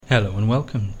Hello and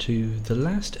welcome to the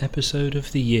last episode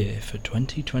of the year for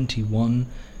 2021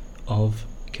 of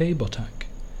K-Botak.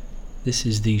 This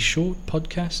is the short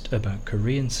podcast about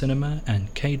Korean cinema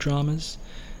and K-dramas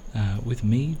with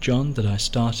me, John, that I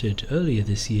started earlier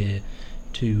this year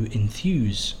to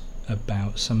enthuse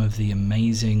about some of the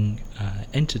amazing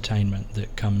entertainment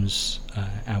that comes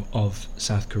out of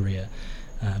South Korea,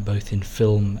 both in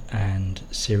film and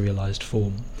serialized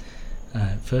form.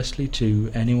 Firstly,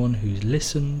 to anyone who's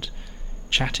listened,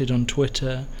 chatted on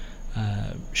Twitter,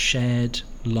 shared,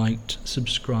 liked,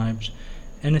 subscribed,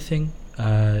 anything,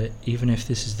 even if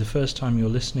this is the first time you're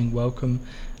listening, welcome.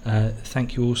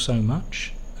 Thank you all so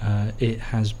much. It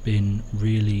has been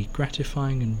really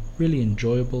gratifying and really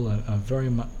enjoyable. I very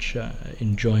much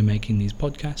enjoy making these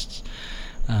podcasts,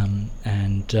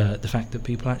 and the fact that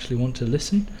people actually want to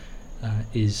listen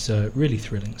is really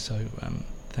thrilling. So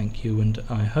thank you, and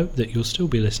I hope that you'll still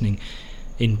be listening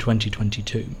in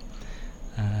 2022.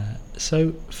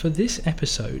 So for this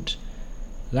episode,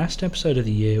 last episode of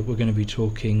the year, we're going to be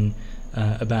talking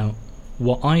about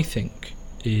what I think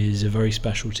is a very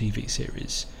special TV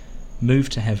series, Move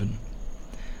to Heaven.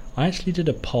 I actually did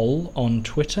a poll on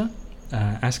Twitter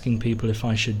asking people if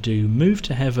I should do Move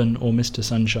to Heaven or Mr.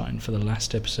 Sunshine for the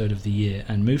last episode of the year,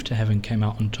 and Move to Heaven came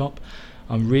out on top.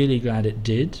 I'm really glad it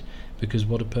did, because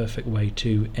what a perfect way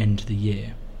to end the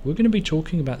year. We're going to be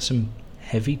talking about some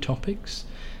heavy topics,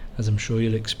 as I'm sure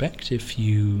you'll expect if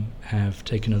you have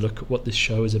taken a look at what this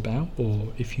show is about or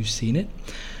if you've seen it.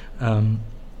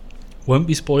 Won't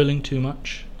be spoiling too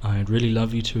much. I'd really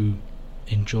love you to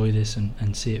enjoy this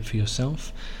and see it for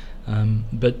yourself.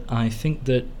 But I think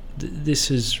that this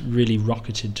has really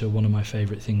rocketed to one of my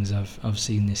favourite things I've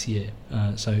seen this year.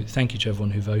 So thank you to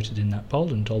everyone who voted in that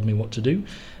poll and told me what to do.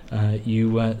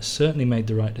 You certainly made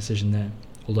the right decision there.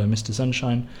 Although Mr.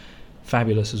 Sunshine,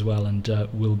 fabulous as well, and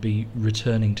we'll be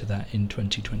returning to that in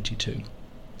 2022.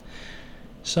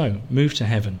 So, Move to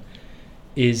Heaven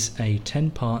is a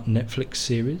 10-part Netflix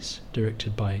series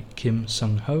directed by Kim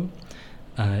Sung-ho.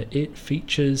 It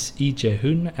features Lee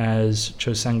Jae-hoon as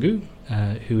Cho Sang-gu,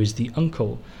 who is the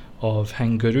uncle of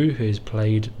Han Guru, who is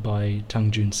played by Tang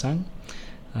Jun-sang.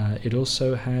 It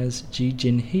also has Ji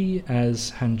Jin-hee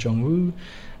as Han Jong-woo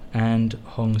and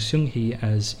Hong Seung-hee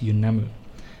as Yoon Namu,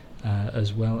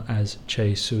 as well as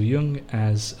Chae Soo-young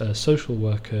as a social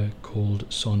worker called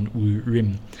Son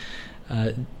Woo-rim.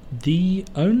 The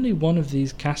only one of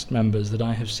these cast members that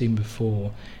I have seen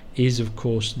before is, of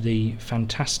course, the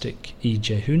fantastic Lee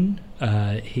Jae-hoon.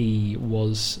 He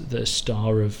was the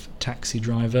star of Taxi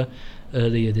Driver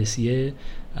earlier this year.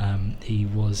 He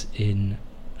was in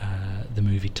the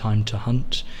movie Time to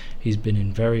Hunt. He's been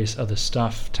in various other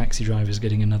stuff. Taxi Driver's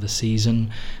getting another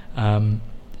season.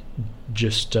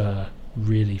 Just a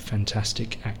really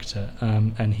fantastic actor.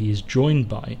 And he is joined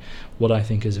by what I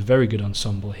think is a very good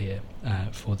ensemble here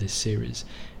for this series.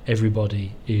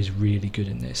 Everybody is really good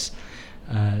in this.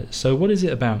 So what is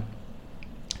it about?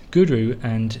 Guru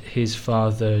and his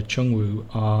father Chung-woo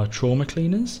are trauma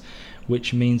cleaners,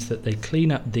 which means that they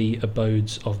clean up the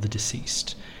abodes of the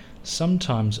deceased,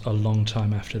 sometimes a long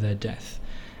time after their death,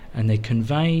 and they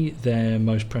convey their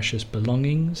most precious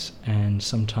belongings and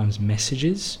sometimes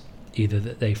messages, either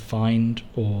that they find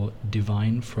or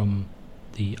divine from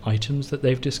the items that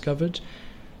they've discovered,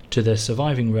 to their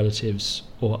surviving relatives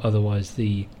or otherwise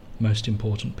the most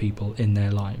important people in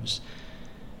their lives.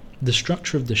 The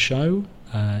structure of the show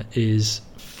is,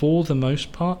 for the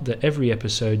most part, that every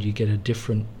episode you get a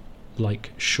different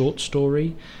short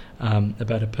story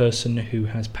about a person who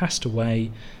has passed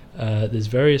away. There's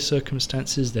various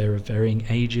circumstances. There are varying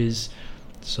ages,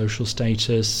 social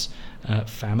status,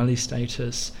 family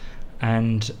status,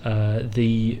 and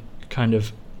the kind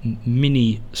of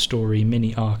mini story,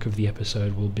 mini arc of the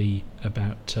episode will be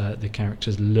about the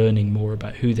characters learning more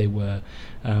about who they were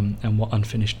and what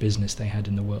unfinished business they had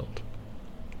in the world.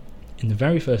 In the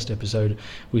very first episode,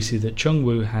 we see that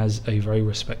Chung-woo has a very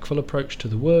respectful approach to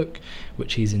the work,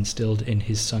 which he's instilled in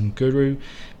his son Guru.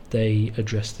 They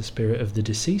address the spirit of the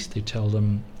deceased. They tell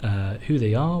them who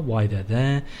they are, why they're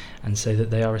there, and say that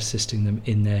they are assisting them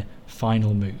in their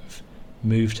final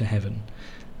move to heaven.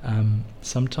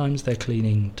 Sometimes they're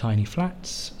cleaning tiny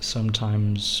flats,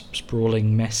 sometimes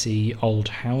sprawling, messy old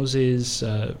houses,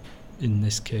 in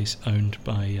this case owned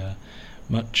by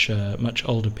much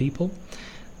older people.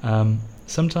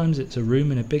 Sometimes it's a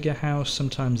room in a bigger house,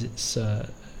 sometimes it's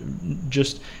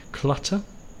just clutter,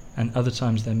 and other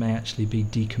times there may actually be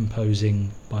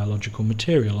decomposing biological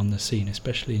material on the scene,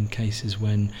 especially in cases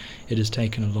when it has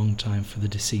taken a long time for the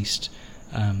deceased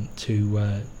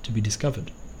to be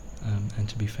discovered and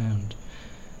to be found.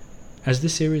 As the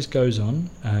series goes on,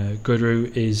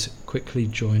 Guru is quickly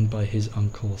joined by his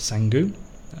uncle Sangu,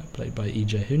 played by Lee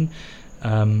Jae-hoon.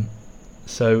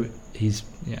 So he's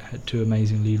had 2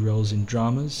 amazing lead roles in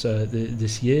dramas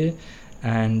this year,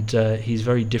 and he's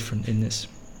very different in this.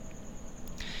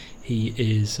 He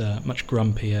is much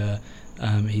grumpier.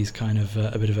 He's kind of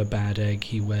a bit of a bad egg.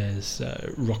 He wears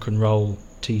rock and roll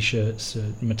t-shirts,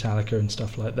 Metallica and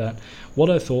stuff like that. What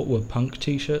I thought were punk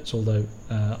t-shirts, although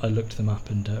I looked them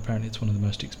up, and apparently it's one of the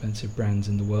most expensive brands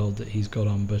in the world that he's got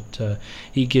on. But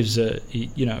he gives a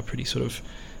pretty sort of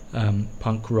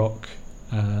punk rock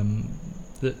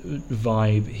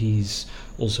vibe. He's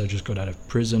also just got out of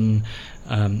prison.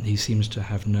 He seems to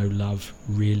have no love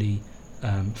really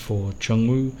for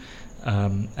Chung-woo.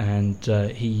 And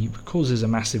he causes a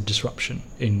massive disruption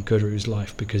in Guru's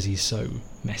life because he's so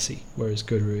messy, whereas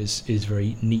Guru is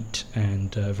very neat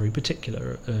and very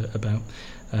particular about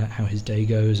how his day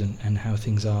goes and how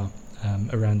things are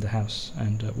around the house,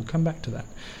 and we'll come back to that.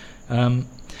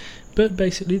 But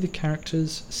basically the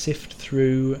characters sift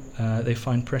through, they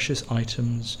find precious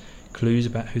items, clues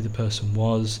about who the person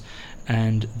was,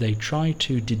 and they try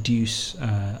to deduce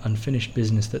unfinished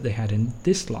business that they had in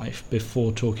this life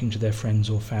before talking to their friends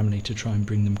or family to try and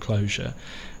bring them closure.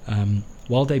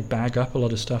 While they bag up a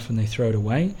lot of stuff and they throw it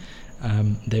away,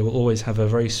 they will always have a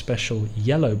very special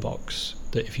yellow box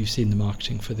that, if you've seen the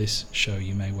marketing for this show,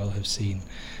 you may well have seen,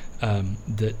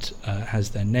 that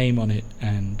has their name on it,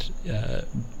 and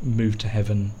Move to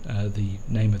Heaven, the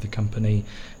name of the company,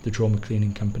 the trauma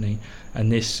cleaning company,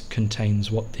 and this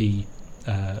contains what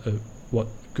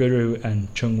Guru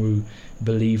and Chung-woo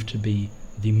believe to be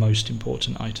the most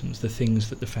important items, the things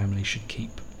that the family should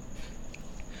keep.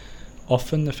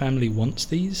 Often the family wants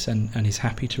these and is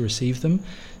happy to receive them.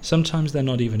 Sometimes they're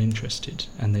not even interested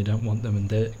and they don't want them,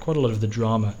 and quite a lot of the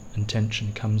drama and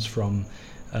tension comes from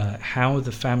how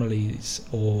the families,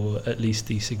 or at least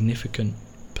the significant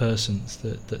persons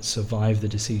that survive the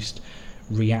deceased,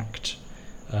 react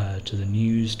to the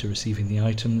news, to receiving the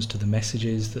items, to the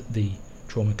messages that the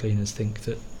trauma cleaners think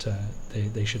that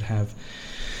they should have.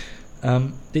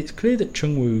 It's clear that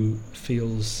Chung-woo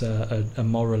feels a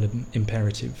moral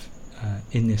imperative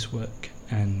in this work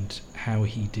and how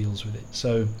he deals with it.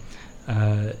 So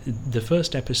the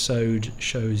first episode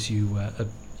shows you a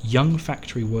young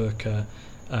factory worker.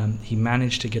 He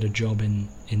managed to get a job in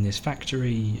this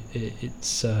factory.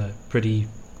 It's pretty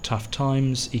tough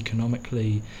times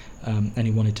economically, and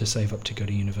he wanted to save up to go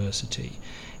to university.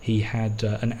 He had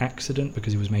an accident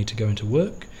because he was made to go into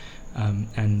work,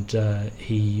 and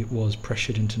he was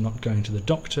pressured into not going to the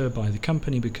doctor by the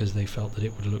company because they felt that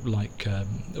it would look like a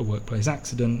workplace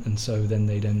accident, and so then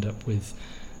they'd end up with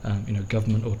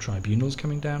government or tribunals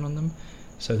coming down on them,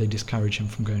 so they discourage him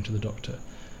from going to the doctor.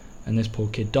 And this poor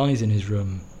kid dies in his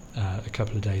room a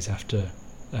couple of days after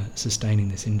sustaining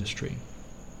this injury.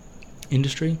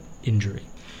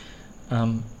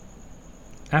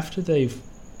 After they've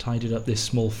tidied up this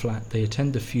small flat, they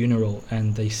attend the funeral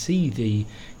and they see the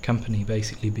company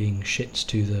basically being shits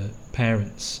to the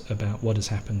parents about what has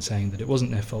happened, saying that it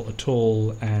wasn't their fault at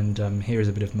all, and here is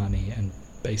a bit of money, and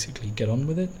basically get on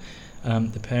with it.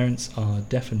 The parents are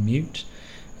deaf and mute,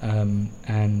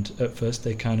 and at first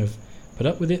they kind of put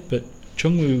up with it, but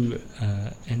Chung-woo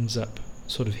ends up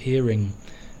sort of hearing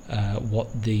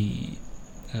what the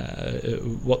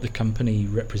company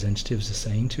representatives are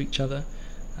saying to each other.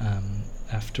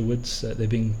 Afterwards, they're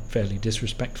being fairly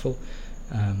disrespectful.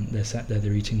 They're sat there,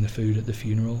 they're eating the food at the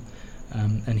funeral,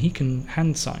 and he can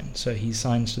hand sign, so he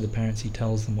signs to the parents, he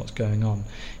tells them what's going on.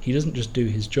 He doesn't just do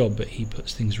his job, but he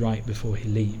puts things right before he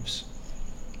leaves.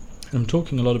 And I'm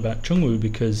talking a lot about Chung-woo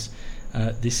because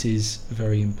this is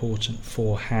very important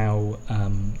for how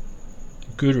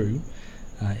Guru,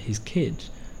 his kid,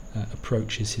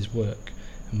 approaches his work,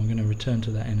 and we're going to return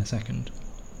to that in a second.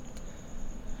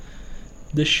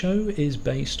 The show is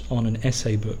based on an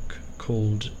essay book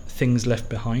called Things Left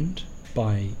Behind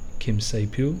by Kim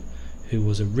Se-pyo, who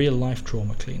was a real-life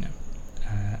trauma cleaner.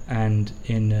 And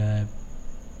in a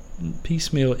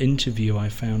piecemeal interview I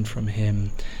found from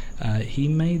him, he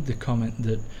made the comment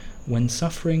that when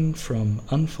suffering from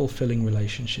unfulfilling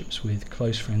relationships with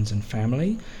close friends and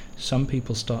family, some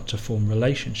people start to form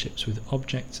relationships with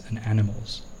objects and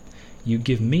animals. You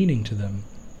give meaning to them,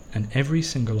 and every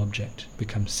single object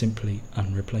becomes simply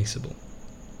unreplaceable.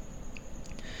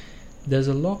 There's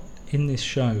a lot in this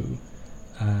show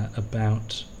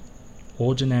about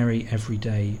ordinary,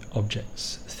 everyday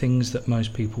objects, things that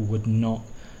most people would not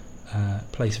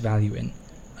place value in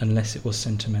unless it was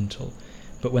sentimental.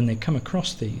 But when they come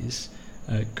across these,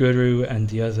 Guru and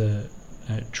the other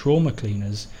trauma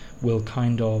cleaners will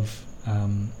kind of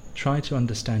try to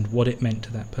understand what it meant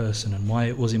to that person and why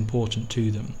it was important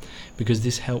to them, because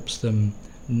this helps them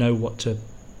know what to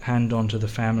hand on to the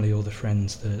family or the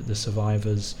friends, the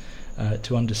survivors,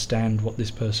 to understand what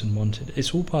this person wanted.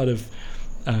 It's all part of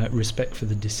respect for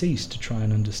the deceased, to try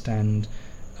and understand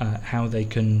how they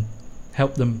can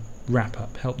help them wrap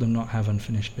up, help them not have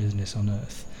unfinished business on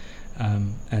Earth.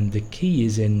 And the key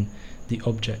is in the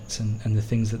objects and the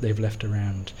things that they've left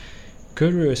around.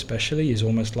 Kuru especially is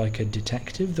almost like a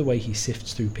detective, the way he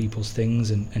sifts through people's things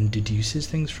and deduces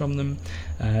things from them.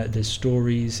 There's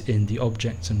stories in the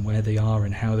objects and where they are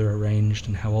and how they're arranged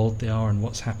and how old they are and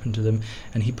what's happened to them,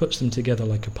 and he puts them together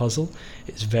like a puzzle.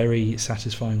 It's very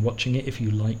satisfying watching it. If you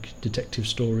like detective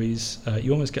stories,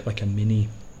 you almost get like a mini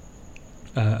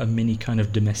kind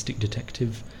of domestic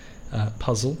detective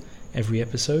puzzle every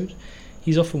episode.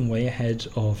 He's often way ahead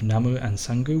of Namu and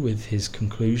Sangu with his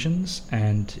conclusions,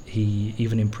 and he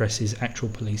even impresses actual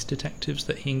police detectives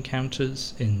that he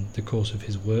encounters in the course of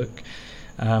his work.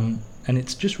 And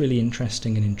it's just really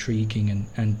interesting and intriguing,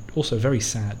 and also very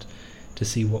sad to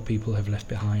see what people have left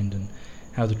behind and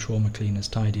how the trauma cleaners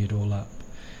tidy it all up.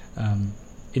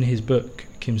 In his book,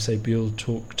 Kim Se-byul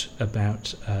talked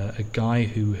about a guy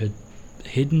who had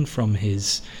hidden from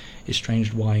his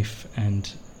estranged wife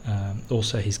and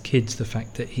also his kids the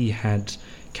fact that he had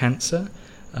cancer,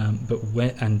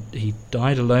 and he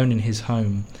died alone in his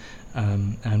home.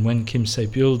 And when Kim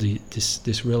Se-byul,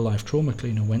 this real life trauma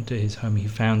cleaner, went to his home, he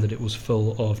found that it was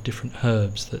full of different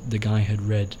herbs that the guy had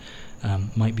read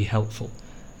might be helpful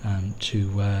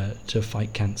to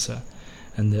fight cancer,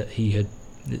 and that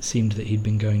it seemed that he'd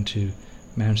been going to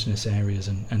mountainous areas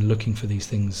and looking for these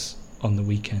things on the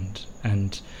weekend,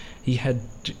 and he had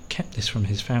kept this from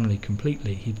his family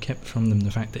completely. He'd kept from them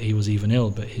the fact that he was even ill,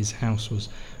 but his house was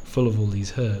full of all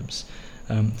these herbs.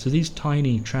 So these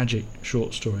tiny, tragic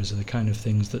short stories are the kind of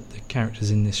things that the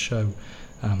characters in this show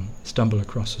stumble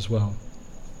across as well.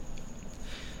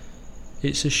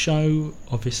 It's a show,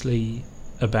 obviously,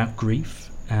 about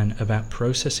grief and about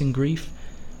processing grief,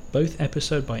 both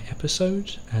episode by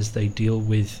episode, as they deal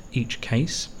with each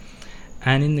case.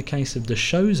 And in the case of the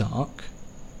show's arc,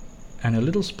 and a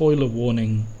little spoiler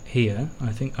warning here,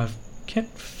 I think I've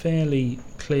kept fairly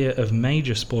clear of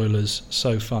major spoilers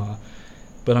so far,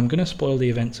 but I'm going to spoil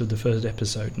the events of the first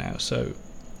episode now, so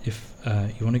if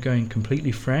you want to go in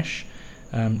completely fresh,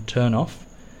 turn off.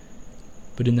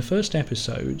 But in the first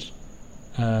episode,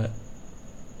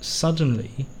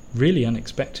 suddenly, really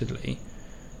unexpectedly,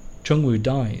 Chung-woo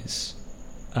dies,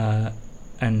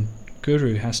 and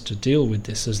Guru has to deal with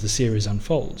this as the series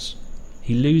unfolds.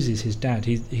 He loses his dad.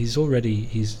 He's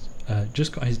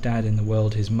just got his dad in the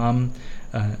world. His mum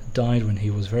died when he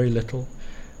was very little,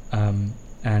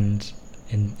 and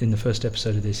in the first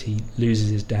episode of this, he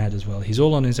loses his dad as well. He's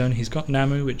all on his own. He's got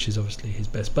Namu, which is obviously his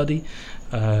best buddy.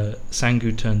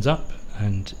 Sangu turns up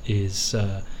and is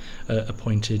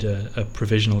appointed a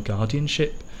provisional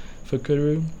guardianship for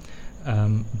Guru.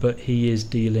 But he is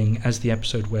dealing, as the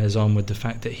episode wears on, with the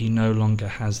fact that he no longer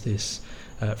has this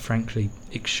frankly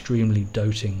extremely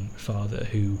doting father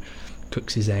who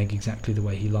cooks his egg exactly the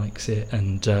way he likes it,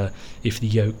 and if the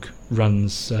yolk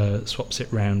runs, swaps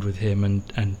it round with him,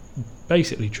 and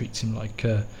basically treats him like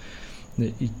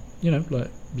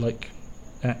like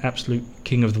absolute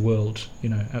king of the world,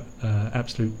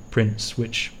 absolute prince,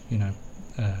 which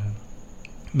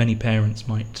many parents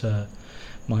might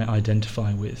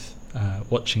identify with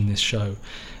watching this show.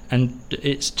 And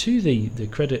it's to the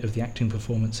credit of the acting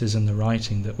performances and the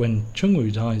writing that when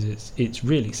Chung-woo dies, it's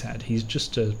really sad. He's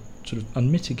just a sort of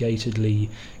unmitigatedly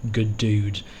good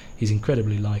dude. He's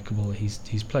incredibly likable.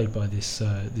 He's played by this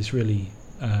really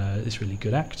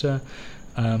good actor,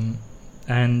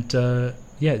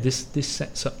 this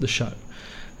sets up the show.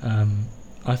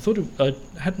 I thought I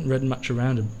hadn't read much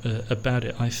around about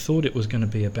it. I thought it was going to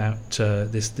be about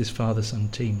this father-son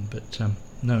team, but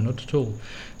no, not at all.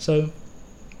 So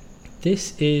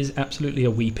this is absolutely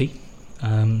a weepy,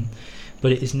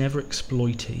 but it is never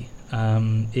exploity.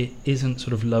 It isn't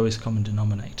sort of lowest common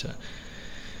denominator.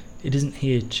 It isn't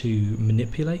here to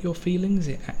manipulate your feelings.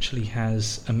 It actually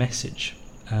has a message.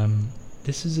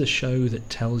 This is a show that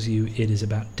tells you it is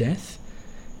about death,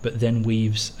 but then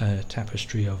weaves a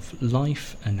tapestry of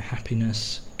life and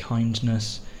happiness,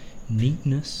 kindness,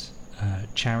 neatness,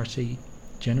 charity,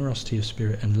 generosity of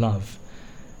spirit and love.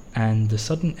 And the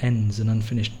sudden ends and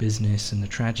unfinished business and the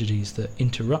tragedies that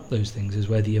interrupt those things is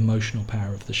where the emotional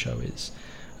power of the show is.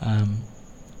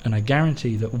 And I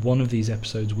guarantee that one of these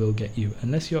episodes will get you,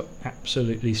 unless you're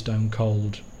absolutely stone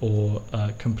cold or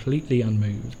completely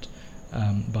unmoved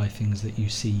by things that you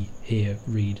see, hear,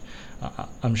 read.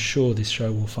 I'm sure this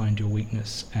show will find your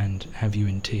weakness and have you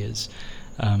in tears.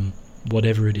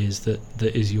 Whatever it is that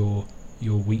is your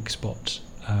weak spot.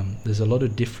 There's a lot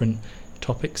of different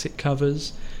topics it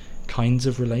covers, kinds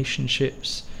of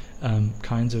relationships,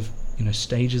 kinds of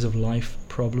stages of life,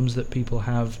 problems that people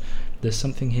have. There's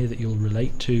something here that you'll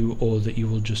relate to, or that you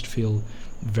will just feel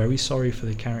very sorry for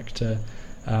the character.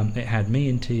 It had me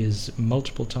in tears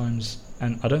multiple times,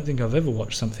 and I don't think I've ever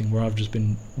watched something where I've just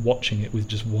been watching it with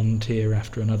just one tear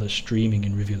after another streaming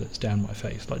in rivulets down my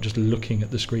face, like just looking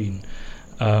at the screen,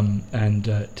 and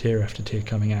tear after tear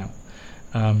coming out.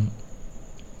 And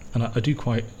I do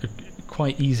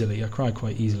quite easily. I cry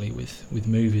quite easily with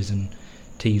movies and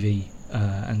TV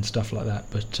and stuff like that.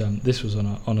 But this was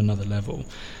on another level.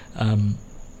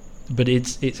 But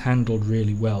it's handled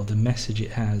really well. The message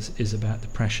it has is about the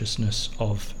preciousness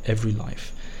of every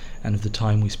life and of the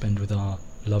time we spend with our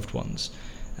loved ones,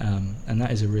 and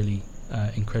that is a really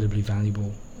incredibly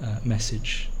valuable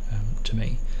message to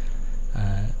me.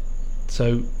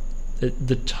 So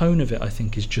the tone of it, I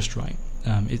think, is just right.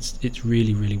 It's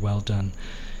really, really well done.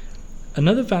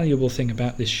 Another valuable thing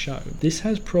about this show, this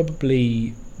has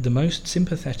probably the most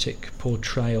sympathetic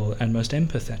portrayal and most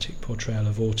empathetic portrayal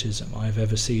of autism I've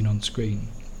ever seen on screen.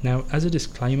 Now, as a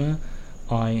disclaimer,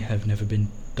 I have never been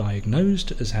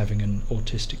diagnosed as having an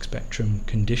autistic spectrum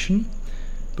condition,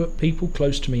 but people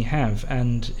close to me have,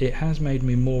 and it has made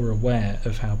me more aware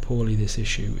of how poorly this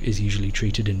issue is usually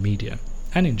treated in media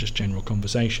and in just general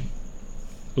conversation.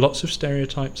 Lots of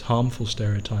stereotypes, harmful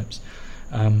stereotypes,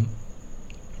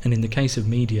 and in the case of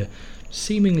media,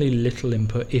 seemingly little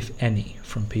input, if any,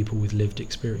 from people with lived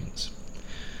experience.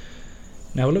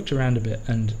 Now, I looked around a bit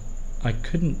and I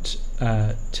couldn't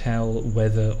tell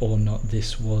whether or not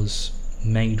this was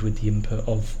made with the input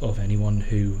of anyone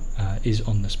who is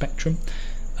on the spectrum.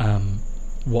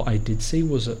 What I did see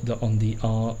was that on the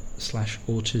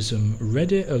r/autism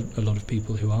Reddit, a lot of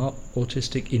people who are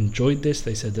autistic enjoyed this.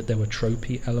 They said that there were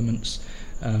tropey elements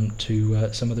to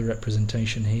some of the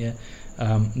representation here,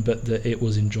 but that it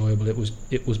was enjoyable. It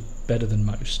was better than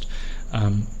most.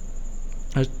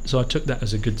 So I took that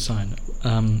as a good sign.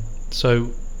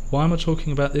 So why am I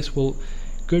talking about this? Well,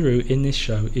 Guru in this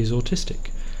show is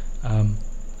autistic.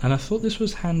 And I thought this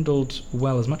was handled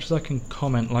well, as much as I can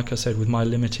comment, like I said, with my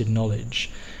limited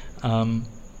knowledge,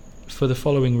 for the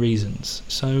following reasons.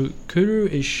 So Guru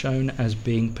is shown as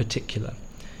being particular.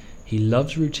 He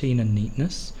loves routine and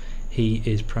neatness. He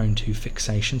is prone to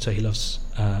fixation, so he loves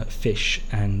fish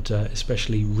and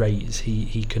especially rays.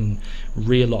 He can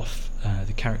reel off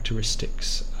the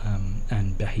characteristics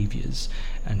and behaviours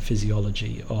and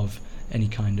physiology of any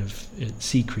kind of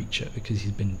sea creature, because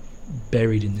he's been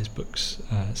buried in his books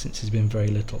since he's been very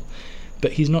little.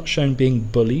 But he's not shown being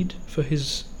bullied for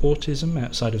his autism,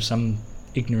 outside of some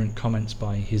ignorant comments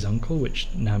by his uncle, which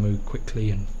Namu quickly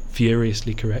and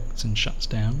furiously corrects and shuts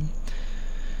down.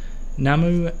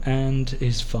 Namu and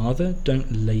his father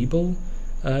don't label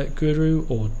Guru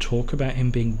or talk about him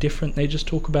being different. They just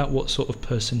talk about what sort of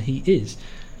person he is.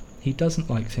 He doesn't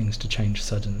like things to change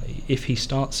suddenly. If he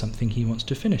starts something, he wants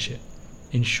to finish it.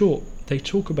 In short, they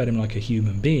talk about him like a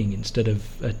human being instead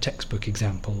of a textbook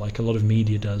example, like a lot of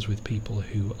media does with people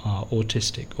who are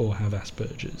autistic or have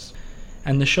Asperger's.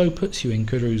 And the show puts you in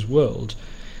Guru's world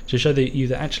to show you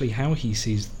that actually how he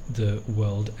sees the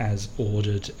world as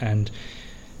ordered and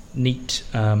neat,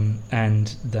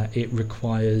 and that it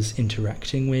requires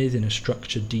interacting with in a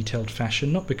structured, detailed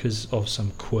fashion, not because of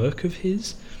some quirk of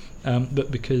his, but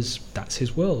because that's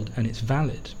his world and it's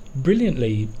valid.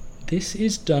 Brilliantly, this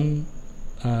is done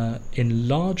in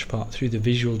large part through the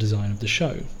visual design of the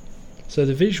show. So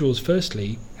the visuals,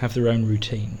 firstly, have their own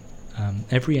routine.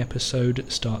 Every episode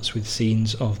starts with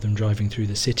scenes of them driving through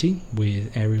the city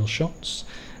with aerial shots.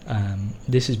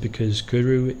 This is because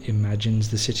Guru imagines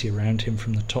the city around him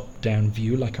from the top-down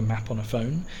view like a map on a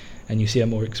phone, and you see a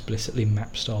more explicitly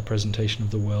map-style presentation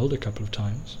of the world a couple of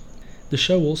times. The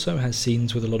show also has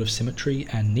scenes with a lot of symmetry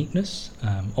and neatness,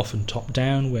 often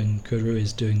top-down. When Guru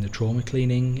is doing the trauma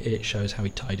cleaning, it shows how he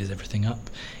tidies everything up.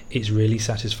 It's really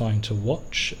satisfying to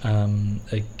watch.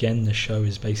 Again, the show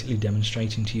is basically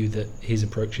demonstrating to you that his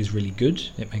approach is really good.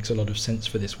 It makes a lot of sense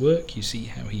for this work. You see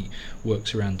how he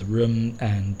works around the room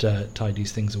and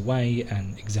tidies things away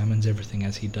and examines everything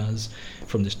as he does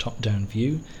from this top-down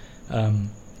view.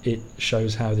 It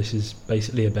shows how this is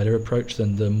basically a better approach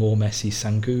than the more messy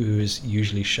Sangu, who is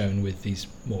usually shown with these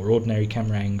more ordinary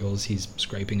camera angles. He's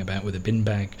scraping about with a bin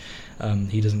bag.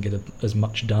 He doesn't get as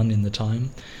much done in the time.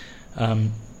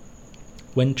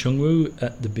 When Chungwoo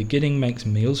at the beginning makes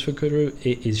meals for Guru,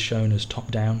 it is shown as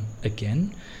top-down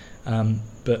again.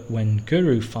 But when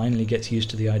Guru finally gets used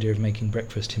to the idea of making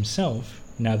breakfast himself,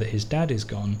 now that his dad is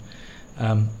gone,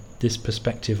 this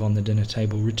perspective on the dinner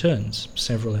table returns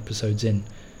several episodes in,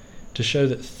 to show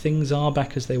that things are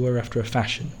back as they were after a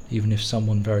fashion, even if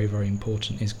someone very, very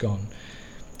important is gone.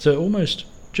 So almost,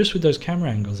 just with those camera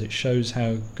angles, it shows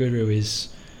how Guru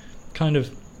is kind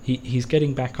of, he's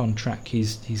getting back on track,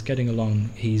 he's getting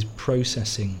along, he's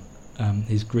processing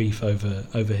his grief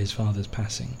over his father's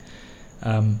passing.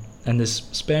 And there's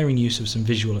sparing use of some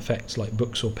visual effects like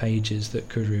books or pages that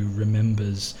Guru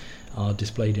remembers are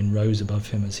displayed in rows above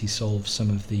him as he solves some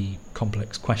of the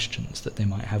complex questions that they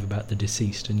might have about the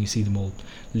deceased, and you see them all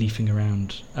leafing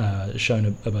around, shown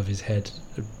above his head,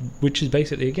 which is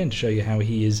basically, again, to show you how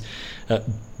he is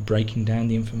breaking down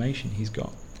the information he's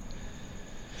got.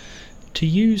 To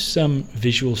use some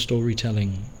visual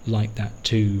storytelling like that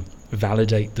to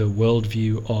validate the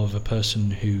worldview of a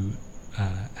person who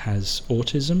has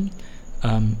autism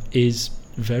is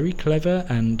very clever,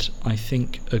 and I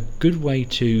think a good way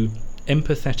to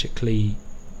empathetically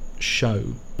show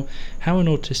how an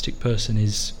autistic person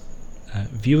is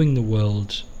viewing the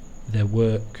world, their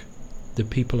work, the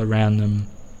people around them,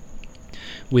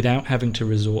 without having to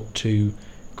resort to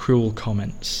cruel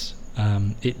comments.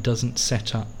 It doesn't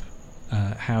set up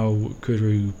how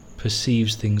Guru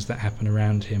perceives things that happen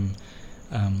around him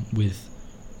with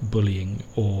bullying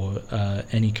or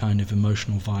any kind of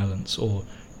emotional violence or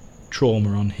trauma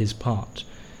on his part.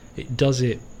 It does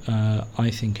it, I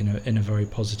think, in a very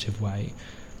positive way.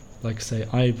 Like I say,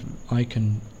 I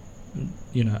can,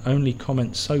 only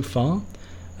comment so far,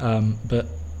 but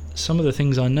some of the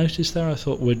things I noticed there I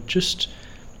thought were just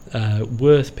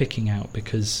worth picking out,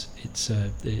 because it's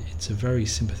a very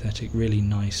sympathetic, really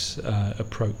nice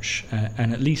approach,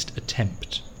 and at least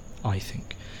attempt, I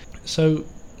think. So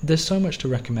there's so much to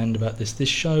recommend about this. This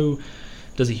show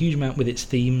does a huge amount with its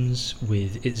themes,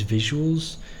 with its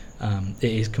visuals.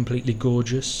 It is completely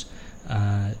gorgeous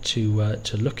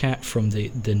to look at, from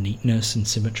the neatness and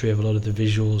symmetry of a lot of the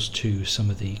visuals to some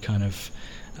of the kind of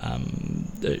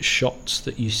the shots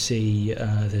that you see.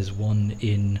 There's one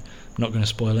in, I'm not going to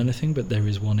spoil anything, but there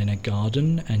is one in a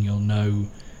garden, and you'll know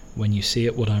when you see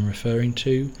it what I'm referring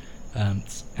to.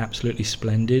 It's absolutely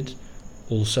splendid,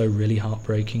 also really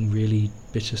heartbreaking, really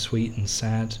bittersweet and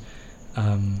sad,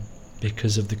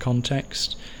 because of the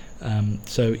context.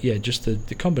 So yeah, just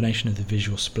the combination of the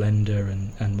visual splendour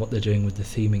and what they're doing with the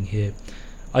theming here,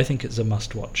 I think it's a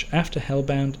must watch. After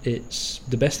Hellbound, it's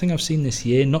the best thing I've seen this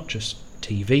year, not just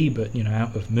TV, but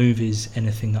out of movies,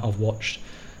 anything that I've watched.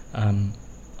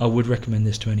 I would recommend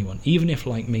this to anyone, even if,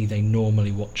 like me, they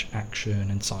normally watch action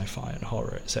and sci-fi and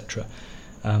horror, etc.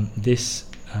 This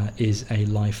is a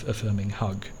life-affirming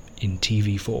hug in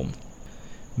TV form.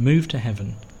 Move to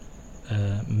Heaven,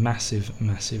 massive,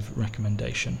 massive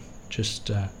recommendation.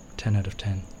 Just 10 out of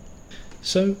 10.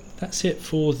 So that's it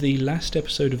for the last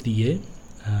episode of the year.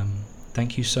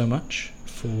 Thank you so much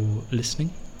for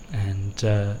listening, and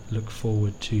look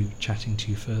forward to chatting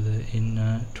to you further in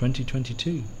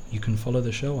 2022. You can follow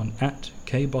the show on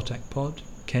 @KBotakPod,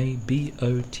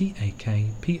 KBOTAKPOD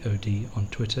on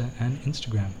Twitter and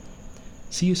Instagram.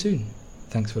 See you soon.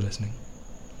 Thanks for listening.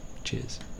 Cheers.